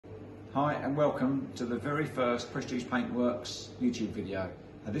Hi and welcome to the very first Prestige Paintworks YouTube video.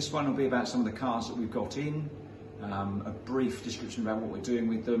 This one will be about some of the cars that we've got in, a brief description about what we're doing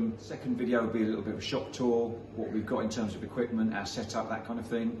with them. Second video will be a little bit of a shop tour, what we've got in terms of equipment, our setup, that kind of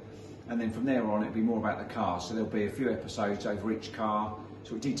thing. And then from there on it'll be more about the car, so there'll be a few episodes over each car,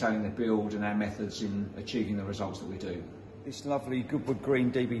 sort of detailing the build and our methods in achieving the results that we do. This lovely Goodwood Green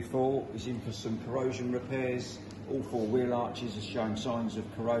DB4 is in for some corrosion repairs. All four wheel arches are showing signs of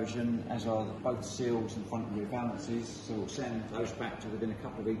corrosion, as are both seals and front rear balances. So we'll send those back to within a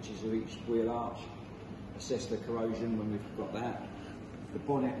couple of inches of each wheel arch, assess the corrosion when we've got that. The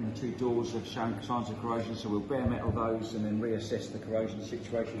bonnet and the two doors have shown signs of corrosion, so we'll bare metal those and then reassess the corrosion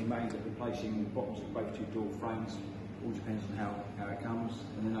situation. We may end up replacing the bottoms of both two door frames. All depends on how it comes.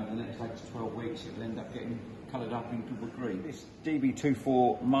 And then over the next 8 to 12 weeks, it'll end up getting coloured up in Goodwood Green. This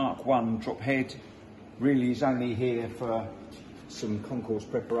DB24 Mark 1 drop head really is only here for some concours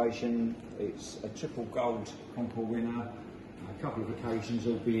preparation. It's a triple gold concours winner, a couple of occasions,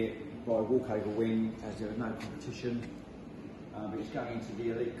 albeit by walkover win, as there was no competition. But it's going into the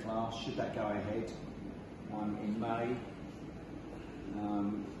elite class, should that go ahead, in May.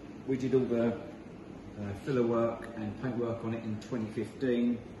 We did all the filler work and paint work on it in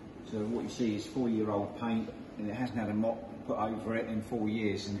 2015. So what you see is 4-year-old paint, and it hasn't had a mop put over it in 4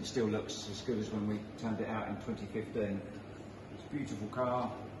 years, and it still looks as good as when we turned it out in 2015. It's a beautiful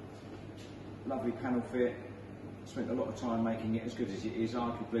car, lovely panel fit. Spent a lot of time making it as good as it is,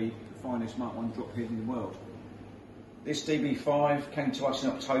 arguably the finest Mark 1 drop head in the world. This DB5 came to us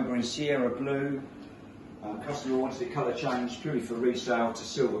in October in Sierra Blue. Customer wanted it colour changed purely for resale to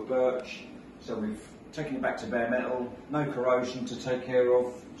silver birch, so we've taken it back to bare metal, no corrosion to take care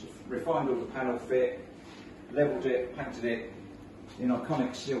of, refined all the panel fit, levelled it, painted it in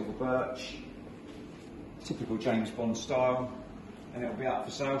iconic silver birch, typical James Bond style, and it'll be up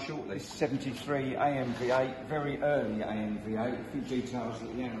for sale shortly. 73 AMV8, very early AMV8, a few details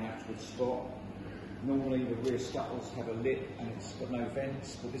that the only outs would spot. Normally the rear scuttles have a lip and it's got no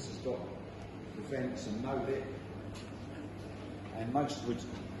vents, but this has got the vents and no lip. And most would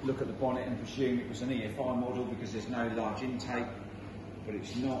look at the bonnet and presume it was an EFI model because there's no large intake, but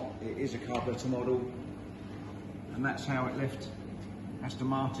it's not. It is a carburetor model, and that's how it left Aston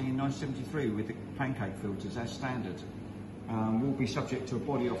Martin in 1973 with the pancake filters as standard. Will be subject to a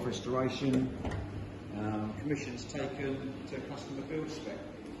body off restoration, commissions taken to customer build spec.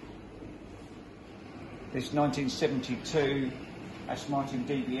 This 1972 Aston Martin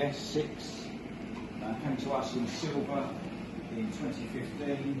DBS 6 came to us in silver in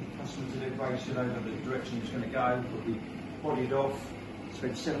 2015. Customer deliberation over the direction it was going to go, but we bodied off,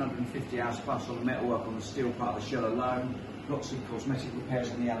 spent 750 hours plus on the metalwork on the steel part of the shell alone, lots of cosmetic repairs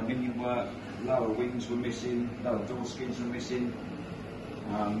on the aluminium work, lower wings were missing, lower door skins were missing,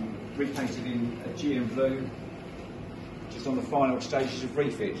 repainted in a GM blue, just on the final stages of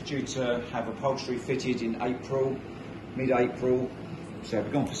refit, due to have upholstery fitted in April, mid-April. So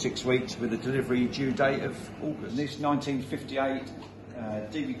we've gone for 6 weeks with a delivery due date of August. This 1958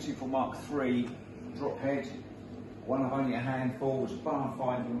 DB24 Mark III drop head, one of only a handful, was barn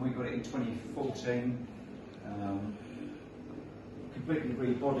find when we got it in 2014. Completely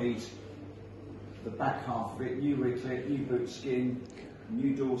rebodied the back half of it, new rear clip, new boot skin,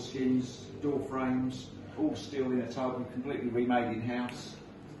 new door skins, door frames, all steel in a tub and completely remade in-house.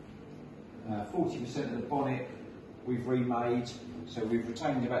 40% of the bonnet we've remade, so we've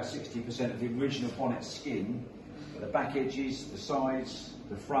retained about 60% of the original bonnet skin, but the back edges, the sides,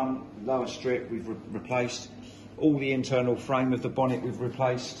 the front, lower strip we've replaced, all the internal frame of the bonnet we've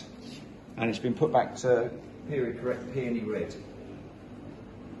replaced, and it's been put back to period correct peony red.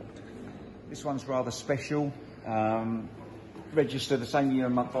 This one's rather special, registered the same year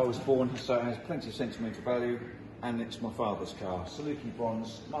and month I was born, so it has plenty of sentimental value, and it's my father's car. Saluki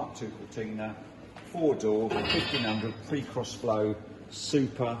Bronze, Mark II Cortina, 4-door, 1500 pre-cross flow,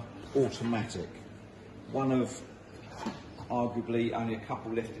 super automatic. One of arguably only a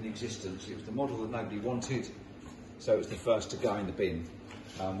couple left in existence. It was the model that nobody wanted, so it was the first to go in the bin.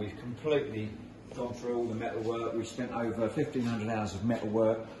 We've completely gone through all the metal work. We've spent over 1500 hours of metal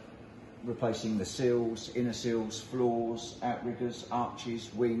work, replacing the seals, inner seals, floors, outriggers, arches,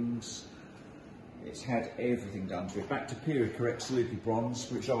 wings. It's had everything done to it. Back to period correct Saluki Bronze,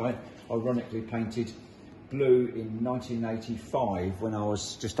 which I ironically painted blue in 1985 when I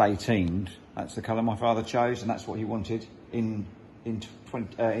was just 18. That's the colour my father chose, and that's what he wanted in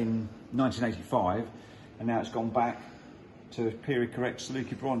 1985, and now it's gone back to period correct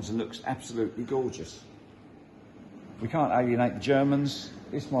Saluki Bronze and looks absolutely gorgeous. We can't alienate the Germans.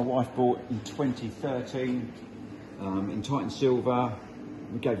 This my wife bought in 2013 in Titan Silver.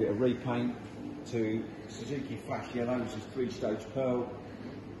 We gave it a repaint to Suzuki Flash Yellow, which is 3-stage pearl.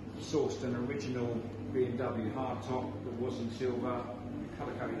 Sourced an original BMW hardtop that was in silver. We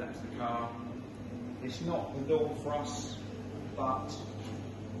colour coded that to the car. It's not the norm for us, but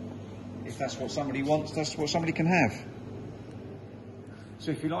if that's what somebody wants, that's what somebody can have.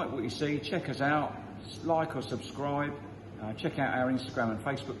 So if you like what you see, check us out, like or subscribe, check out our Instagram and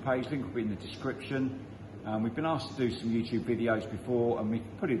Facebook page, link will be in the description. We've been asked to do some YouTube videos before and we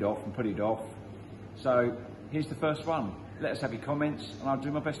put it off. So here's the first one. Let us have your comments and I'll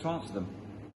do my best to answer them.